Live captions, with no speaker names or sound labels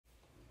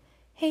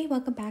Hey,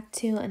 welcome back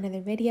to another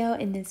video.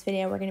 In this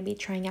video, we're going to be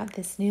trying out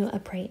this new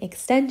Apres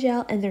Extend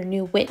Gel and their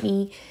new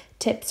Whitney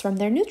tips from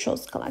their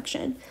Neutrals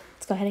collection.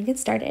 Let's go ahead and get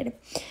started.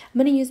 I'm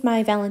going to use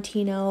my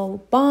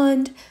Valentino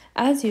Bond,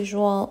 as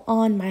usual,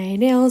 on my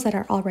nails that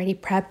are already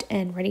prepped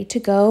and ready to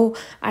go.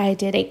 I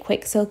did a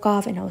quick soak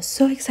off and I was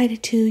so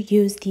excited to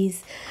use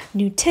these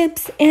new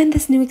tips and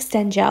this new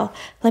Extend Gel.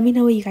 Let me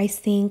know what you guys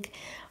think.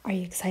 Are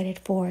you excited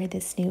for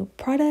this new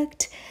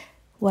product?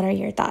 What are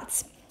your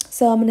thoughts?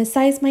 So I'm going to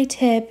size my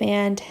tip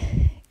and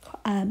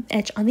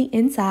etch on the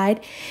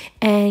inside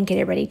and get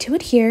it ready to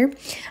adhere.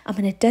 I'm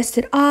going to dust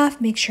it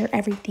off, make sure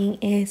everything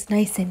is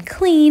nice and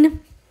clean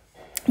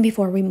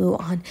before we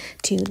move on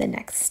to the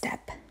next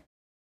step.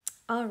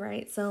 All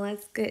right, so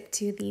let's get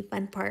to the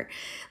fun part.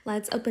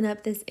 Let's open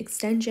up this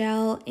Extend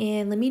Gel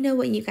and let me know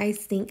what you guys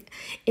think.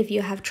 If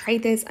you have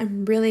tried this,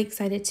 I'm really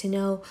excited to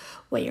know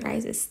what your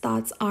guys'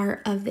 thoughts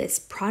are of this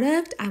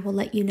product. I will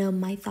let you know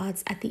my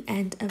thoughts at the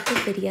end of the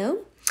video.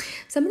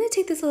 So I'm going to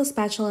take this little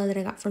spatula that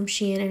I got from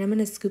Shein and I'm going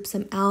to scoop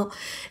some out.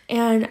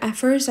 And at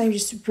first, I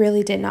just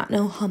really did not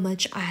know how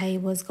much I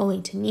was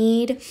going to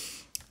need.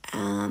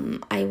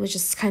 I was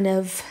just kind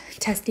of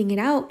testing it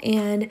out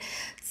and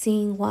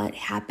seeing what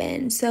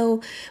happened.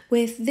 So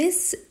with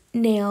this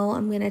nail,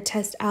 I'm going to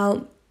test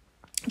out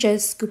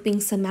just scooping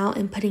some out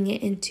and putting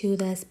it into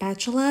the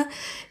spatula.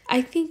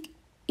 I think,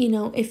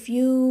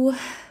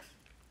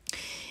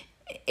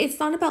 it's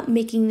not about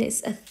making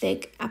this a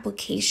thick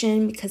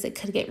application because it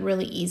could get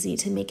really easy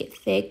to make it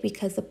thick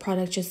because the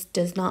product just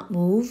does not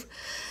move.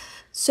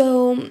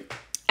 So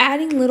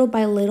adding little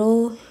by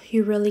little,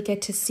 you really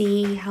get to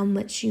see how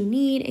much you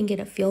need and get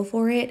a feel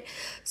for it.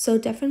 So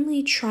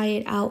definitely try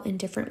it out in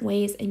different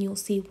ways and you'll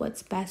see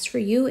what's best for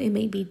you. It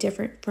may be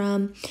different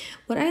from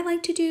what I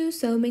like to do.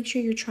 So make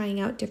sure you're trying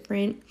out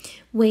different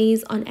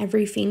ways on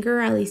every finger.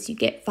 At least you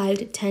get 5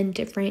 to 10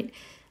 different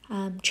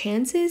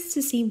chances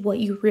to see what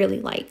you really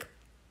like.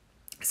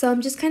 So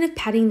I'm just kind of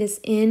patting this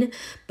in,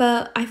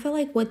 but I feel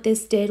like what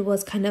this did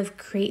was kind of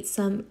create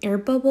some air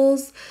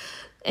bubbles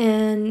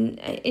and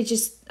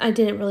I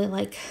didn't really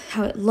like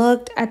how it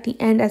looked at the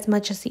end as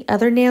much as the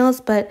other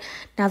nails, but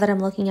now that I'm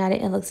looking at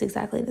it, it looks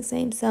exactly the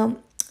same.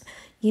 So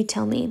you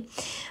tell me.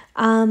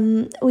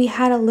 We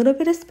had a little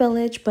bit of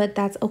spillage, but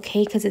that's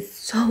okay because it's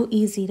so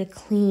easy to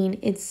clean.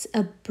 It's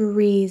a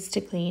breeze to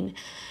clean.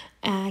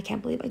 I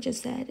can't believe I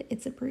just said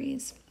it's a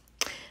breeze.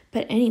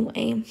 But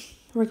anyway,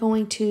 we're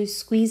going to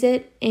squeeze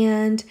it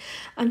and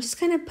I'm just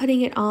kind of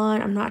putting it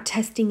on. I'm not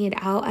testing it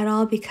out at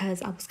all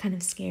because I was kind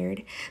of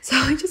scared. So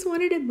I just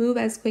wanted to move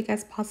as quick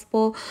as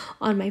possible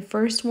on my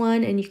first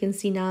one. And you can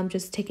see now I'm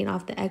just taking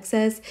off the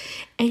excess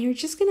and you're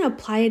just going to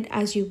apply it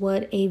as you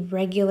would a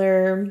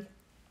regular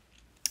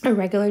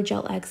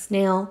Gel X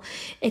nail,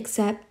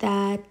 except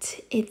that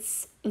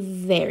it's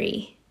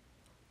very,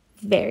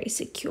 very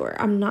secure.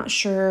 I'm not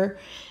sure,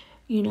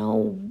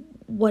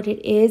 what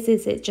it is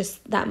it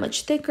just that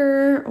much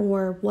thicker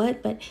or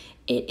what, but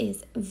it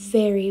is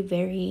very,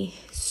 very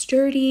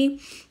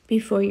sturdy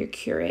before you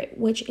cure it,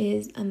 which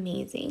is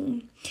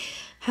amazing.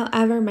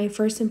 However, my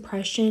first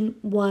impression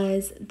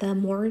was the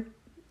more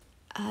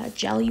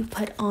gel you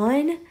put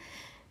on,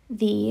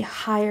 the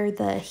higher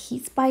the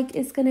heat spike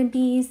is going to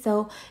be.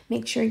 So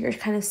make sure you're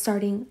kind of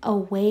starting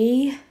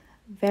away,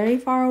 very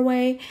far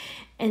away,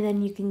 and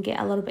then you can get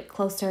a little bit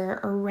closer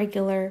or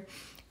regular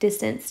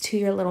distance to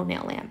your little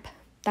nail lamp.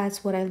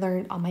 That's what I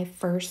learned on my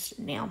first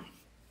nail.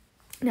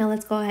 Now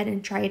let's go ahead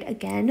and try it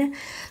again.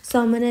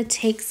 So I'm going to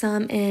take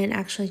some and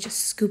actually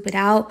just scoop it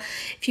out.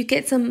 If you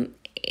get some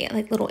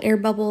like little air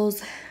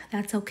bubbles,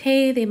 that's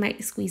okay. They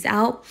might squeeze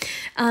out.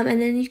 And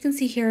then you can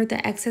see here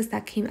the excess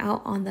that came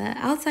out on the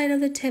outside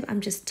of the tip. I'm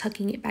just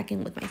tucking it back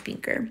in with my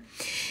finger.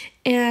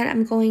 And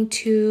I'm going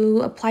to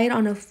apply it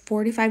on a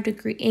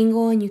 45-degree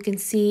angle. And you can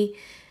see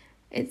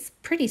it's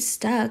pretty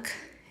stuck.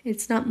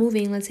 It's not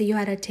moving. Let's say you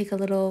had to take a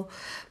little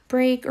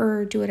break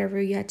or do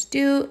whatever you had to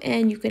do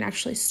and you can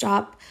actually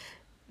stop,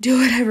 do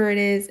whatever it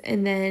is,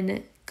 and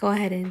then go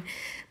ahead and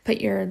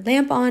put your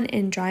lamp on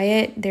and dry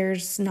it.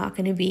 There's not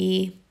going to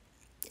be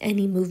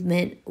any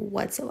movement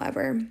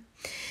whatsoever.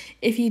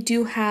 If you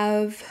do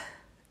have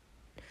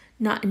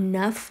not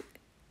enough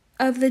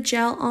of the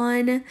gel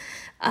on,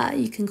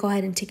 you can go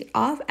ahead and take it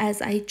off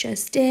as I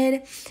just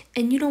did,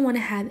 and you don't want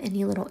to have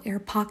any little air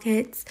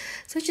pockets,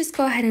 so just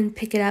go ahead and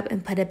pick it up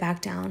and put it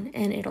back down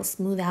and it'll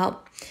smooth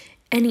out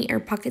any air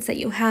pockets that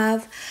you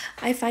have.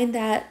 I find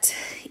that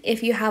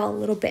if you have a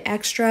little bit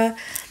extra,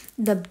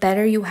 the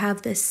better you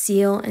have the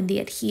seal and the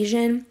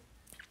adhesion.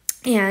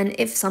 And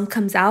if some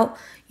comes out,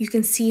 you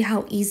can see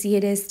how easy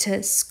it is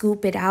to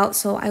scoop it out.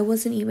 So I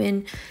wasn't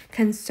even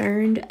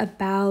concerned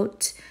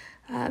about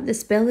the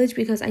spillage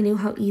because I knew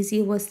how easy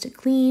it was to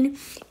clean.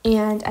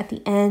 And at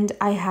the end,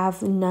 I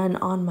have none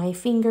on my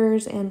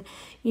fingers. And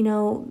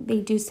they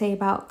do say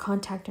about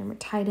contact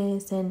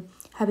dermatitis and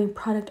having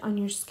product on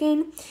your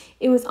skin.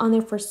 It was on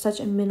there for such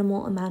a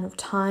minimal amount of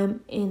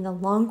time. In the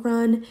long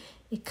run,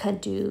 it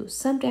could do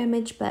some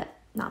damage, but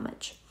not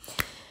much.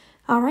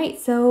 All right,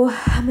 so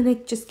I'm gonna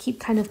just keep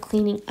kind of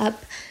cleaning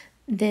up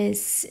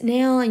this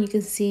nail, and you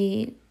can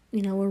see,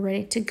 you know, we're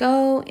ready to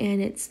go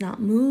and it's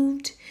not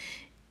moved.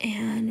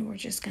 And we're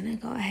just gonna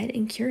go ahead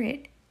and cure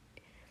it.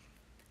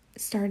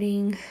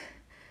 Starting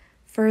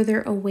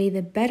further away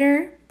the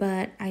better,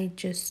 but I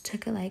just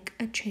took it like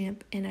a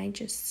champ and I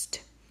just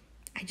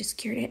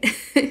cured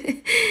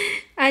it.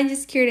 I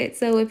just cured it.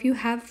 So if you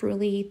have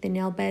really thin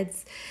nail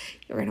beds,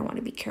 you're gonna want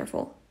to be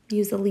careful.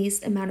 Use the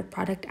least amount of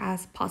product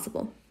as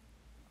possible.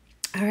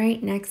 All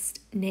right, next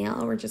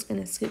nail, we're just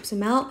gonna scoop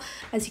some out.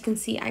 As you can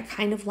see, I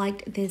kind of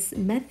liked this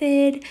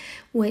method,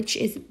 which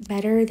is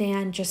better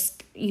than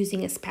just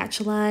using a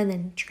spatula and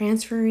then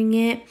transferring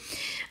it.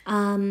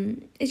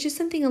 It's just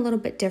something a little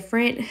bit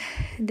different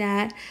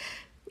that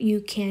you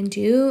can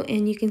do.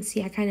 And you can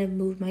see I kind of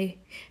moved my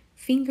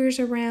fingers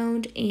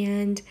around,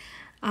 and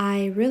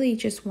I really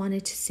just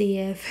wanted to see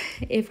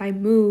if I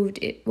moved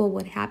it, what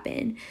would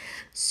happen.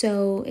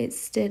 So it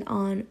stood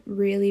on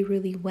really,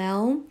 really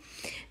well.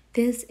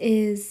 This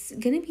is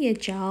going to be a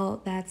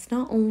gel that's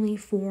not only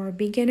for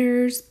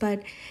beginners,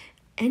 but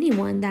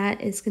anyone that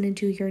is going to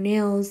do your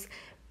nails,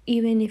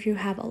 even if you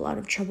have a lot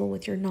of trouble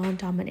with your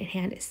non-dominant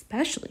hand,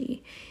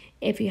 especially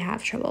if you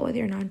have trouble with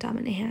your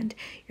non-dominant hand,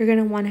 you're going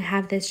to want to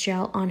have this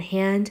gel on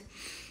hand.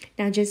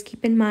 Now just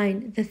keep in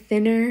mind, the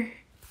thinner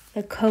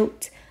the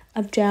coat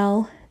of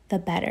gel, the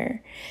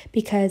better,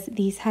 because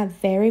these have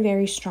very,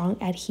 very strong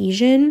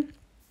adhesion.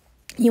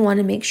 You want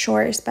to make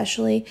sure,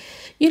 especially,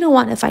 you don't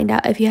want to find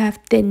out if you have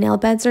thin nail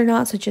beds or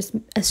not, so just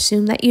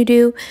assume that you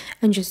do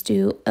and just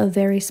do a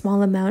very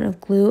small amount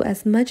of glue,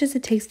 as much as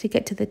it takes to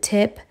get to the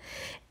tip.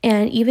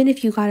 And even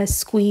if you got to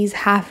squeeze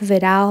half of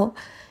it out,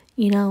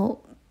 you know,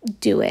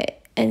 do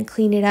it and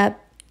clean it up,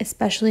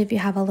 especially if you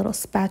have a little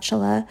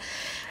spatula.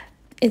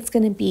 It's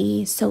going to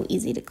be so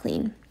easy to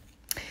clean.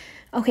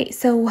 Okay,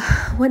 so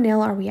what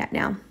nail are we at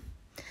now?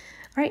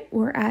 All right,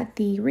 we're at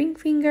the ring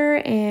finger,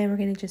 and we're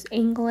going to just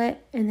angle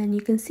it. And then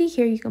you can see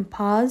here, you can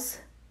pause,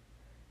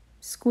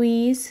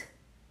 squeeze.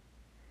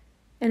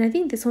 And I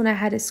think this one I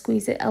had to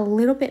squeeze it a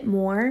little bit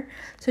more.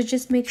 So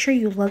just make sure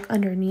you look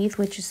underneath,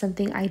 which is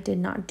something I did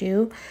not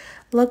do.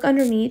 Look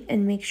underneath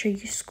and make sure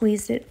you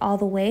squeeze it all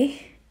the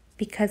way,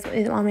 because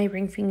on my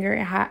ring finger,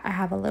 I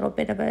have a little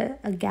bit of a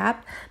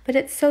gap. But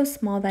it's so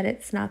small that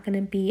it's not going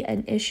to be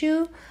an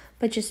issue.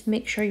 But just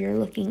make sure you're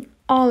looking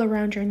all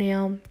around your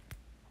nail.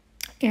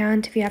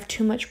 And if you have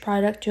too much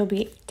product, you'll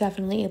be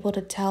definitely able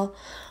to tell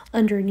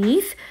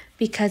underneath,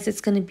 because it's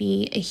going to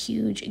be a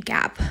huge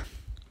gap.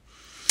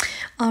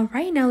 All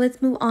right, now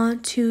let's move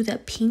on to the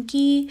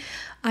pinky.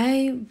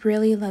 I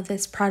really love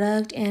this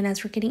product, and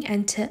as we're getting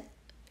to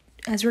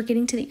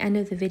the end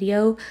of the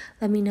video,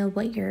 let me know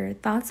what your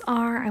thoughts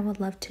are. I would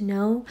love to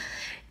know.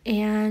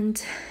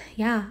 And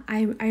yeah,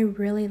 I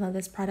really love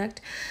this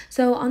product.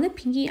 So on the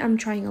pinky, I'm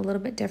trying a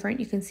little bit different.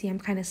 You can see I'm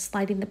kind of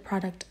sliding the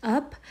product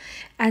up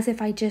as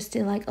if I just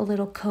did like a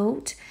little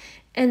coat,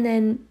 and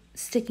then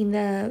sticking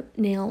the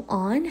nail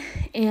on.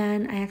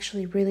 And I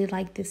actually really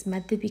like this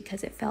method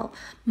because it felt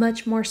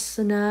much more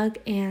snug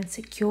and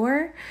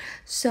secure.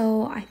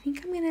 So I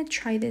think I'm gonna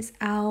try this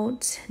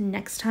out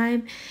next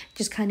time,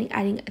 just kind of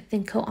adding a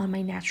thin coat on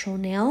my natural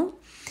nail.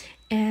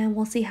 And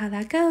we'll see how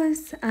that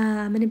goes.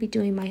 I'm going to be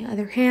doing my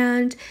other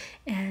hand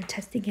and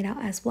testing it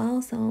out as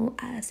well. So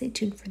stay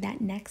tuned for that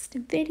next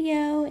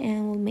video.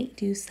 And we'll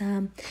do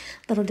some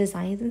little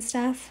designs and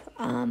stuff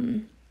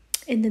in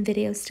the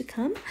videos to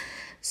come.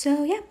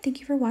 So yeah, thank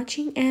you for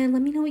watching. And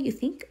let me know what you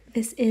think.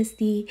 This is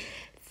the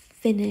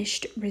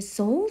finished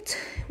result.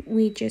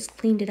 We just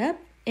cleaned it up.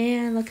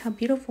 And look how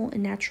beautiful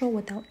and natural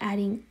without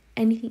adding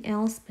anything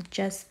else but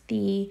just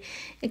the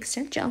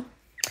extent gel.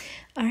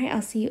 All right,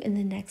 I'll see you in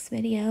the next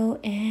video,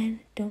 and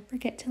don't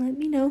forget to let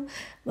me know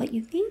what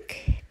you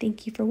think.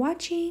 Thank you for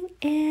watching,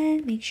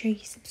 and make sure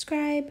you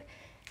subscribe.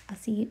 I'll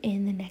see you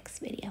in the next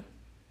video.